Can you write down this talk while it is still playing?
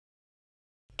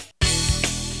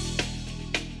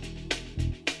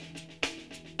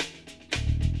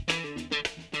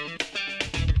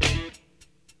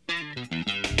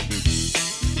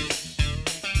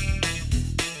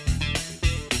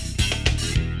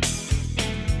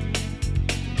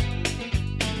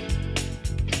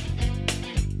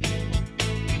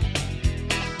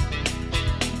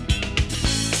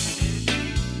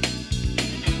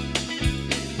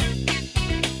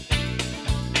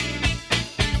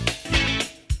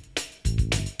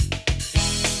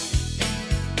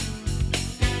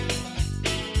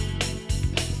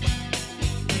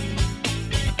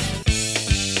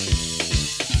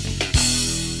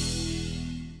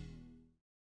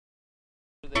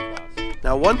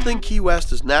Now, one thing Key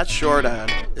West is not short on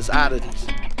is oddities.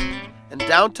 And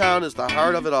downtown is the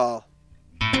heart of it all.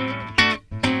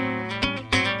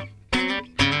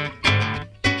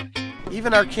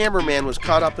 Even our cameraman was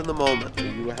caught up in the moment. Are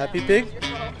you a happy pig?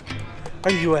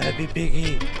 Are you a happy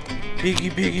piggy?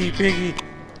 Piggy, piggy, piggy.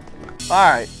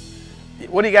 All right.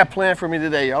 What do you got planned for me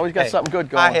today? You always got something good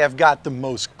going. I have got the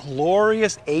most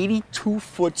glorious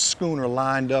 82-foot schooner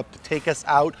lined up to take us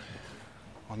out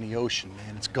on the ocean,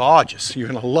 man. It's gorgeous. You're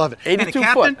gonna love it. 82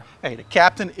 foot. foot. Hey, the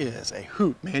captain is a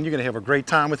hoot, man. You're gonna have a great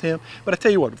time with him. But I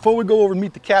tell you what, before we go over and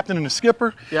meet the captain and the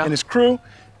skipper and his crew,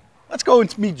 let's go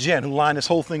and meet Jen, who lined this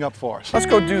whole thing up for us. Let's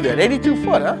go do that. 82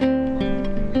 foot, huh?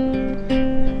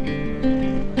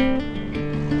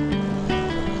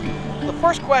 The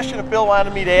first question that Bill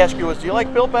wanted me to ask you was, do you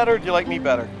like Bill better or do you like me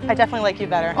better? I definitely like you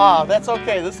better. Oh, that's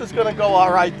okay. This is going to go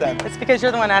all right then. It's because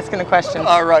you're the one asking the questions.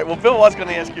 All right. Well, Bill was going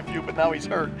to ask you a few, but now he's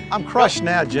hurt. I'm crushed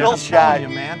now, Jen. Bill's I'm telling shy.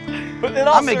 you, man. But in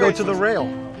all I may go to the rail.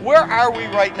 Where are we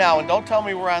right now? And don't tell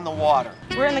me we're on the water.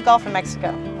 We're in the Gulf of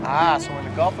Mexico. Ah, so we're in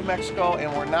the Gulf of Mexico,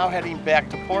 and we're now heading back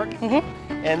to port.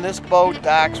 And this boat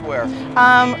docks where?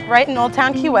 Right in Old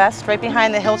Town Key West, right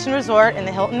behind the Hilton Resort and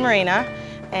the Hilton Marina.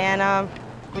 And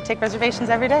we take reservations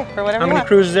every day for whatever How you many want.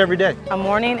 cruises every day? A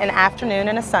morning, an afternoon,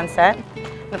 and a sunset.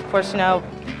 And of course, you know,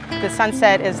 the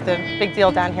sunset is the big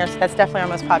deal down here, so that's definitely our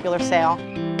most popular sail.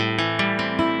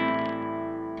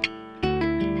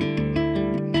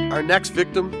 Our next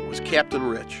victim was Captain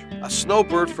Rich, a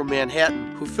snowbird from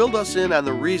Manhattan who filled us in on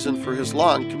the reason for his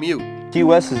long commute. Key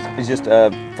West is just a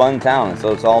fun town,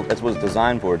 so that's what it's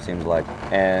designed for, it seems like.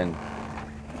 And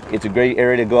it's a great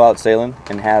area to go out sailing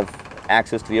and have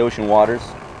access to the ocean waters.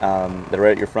 They're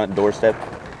right at your front doorstep.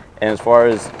 And as far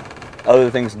as other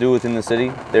things to do within the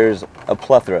city, there's a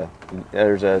plethora.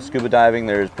 There's scuba diving,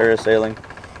 there's parasailing.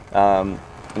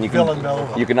 And you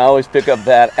can always pick up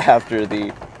that after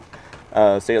the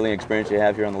sailing experience you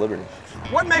have here on the Liberty.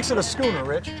 What makes it a schooner,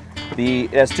 Rich? It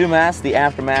has two masts. The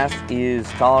aftermast is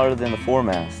taller than the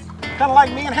foremast. Kind of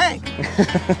like me and Hank.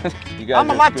 You guys I'm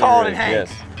a are lot schooner taller than rigged, Hank.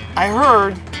 Yes. I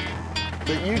heard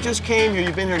that you just came here,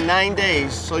 you've been here 9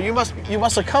 days, so you must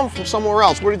have come from somewhere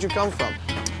else. Where did you come from?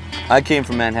 I came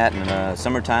from Manhattan.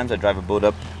 Summer times I drive a boat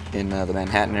up in the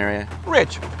Manhattan area.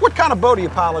 Rich, what kind of boat are you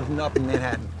piloting up in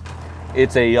Manhattan?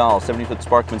 It's a yawl, 70-foot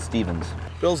Sparkman Stevens.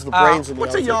 Bill's the brains of the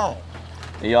What's a outfit. yawl?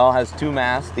 The yawl has two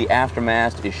masts. The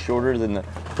aftermast is shorter than the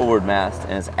forward mast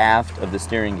and is aft of the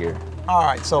steering gear. All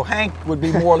right, so Hank would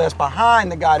be more or less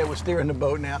behind the guy that was steering the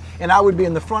boat now, and I would be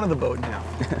in the front of the boat now.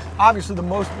 Obviously, the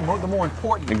more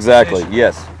important. Exactly, position.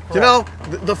 yes. You know,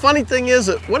 the funny thing is,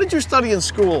 what did you study in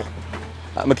school?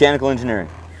 Mechanical engineering.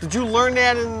 Did you learn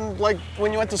that in, like,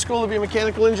 when you went to school to be a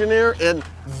mechanical engineer? And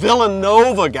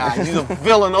Villanova guy, he's a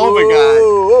Villanova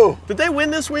guy. Did they win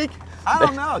this week? I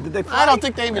don't know. Did they play? I don't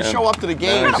think they even show up to the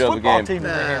game. No, What kind of show up the football game. team did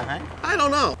they have, Hank? I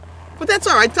don't know. But that's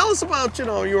all right. Tell us about, you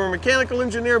know, you were a mechanical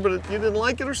engineer, but you didn't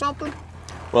like it or something?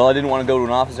 Well, I didn't want to go to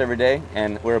an office every day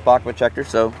and wear a pocket protector,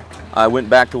 so I went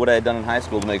back to what I had done in high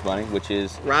school to make money, which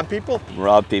is Rob people?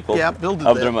 rob people Yeah, Bill did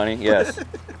of that. their money, yes.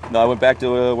 No, I went back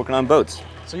to working on boats.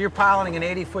 So you're piloting an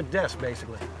 80-foot disc,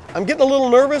 basically. I'm getting a little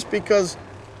nervous because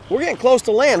we're getting close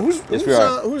to land. Who's running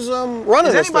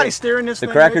Is this anybody thing? steering this The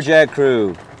thing? Cracker Rich? Jack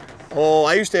crew. Oh,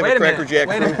 I used to have Wait a Cracker Jack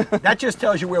Wait a crew. minute. That just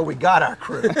tells you where we got our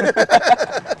crew.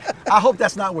 I hope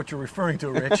that's not what you're referring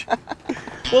to, Rich.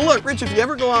 Well, look, Rich, if you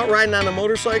ever go out riding on a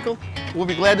motorcycle, we'll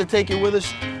be glad to take you with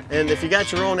us. And if you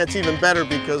got your own, that's even better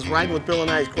because riding with Bill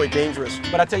and I is quite dangerous.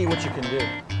 But I tell you what you can do.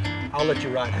 I'll let you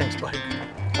ride Hank's bike.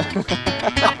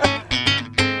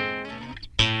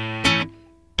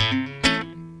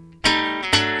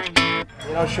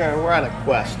 You know, Sharon, we're on a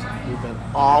quest. We've been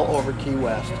all over Key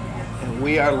West, and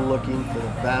we are looking for the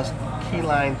best key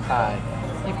lime pie.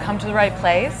 You've come to the right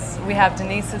place. We have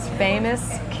Denise's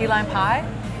famous key lime pie.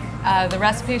 The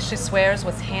recipe, she swears,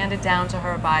 was handed down to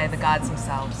her by the gods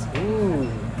themselves.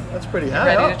 Ooh, that's pretty hot.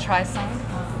 Ready to try some?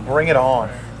 Bring it on.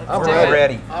 I'm do ready. it.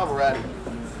 Ready. I'm ready.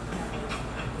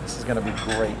 This is going to be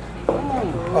great.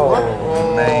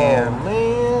 Oh, man.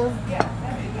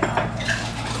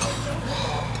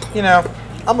 You know,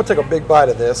 I'm going to take a big bite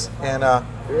of this. And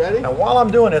You ready? now while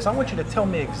I'm doing this, I want you to tell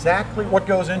me exactly what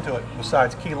goes into it,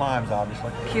 besides key limes,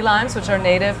 obviously. Key limes, which are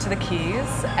native to the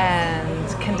Keys, and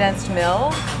condensed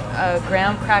milk,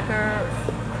 graham cracker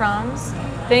crumbs,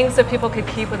 things that people could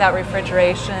keep without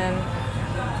refrigeration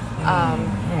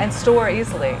and store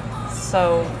easily.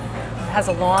 So it has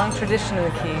a long tradition in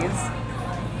the Keys.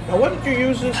 Now, what did you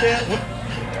use this at?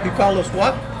 You call this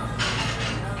what?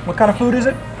 What kind of food is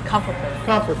it? Comfort food.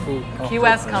 Comfort food. Key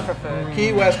West comfort food.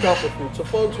 Key West comfort food. So,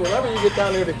 folks, whenever you get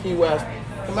down here to Key West,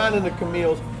 come on into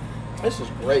Camille's. This is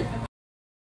great.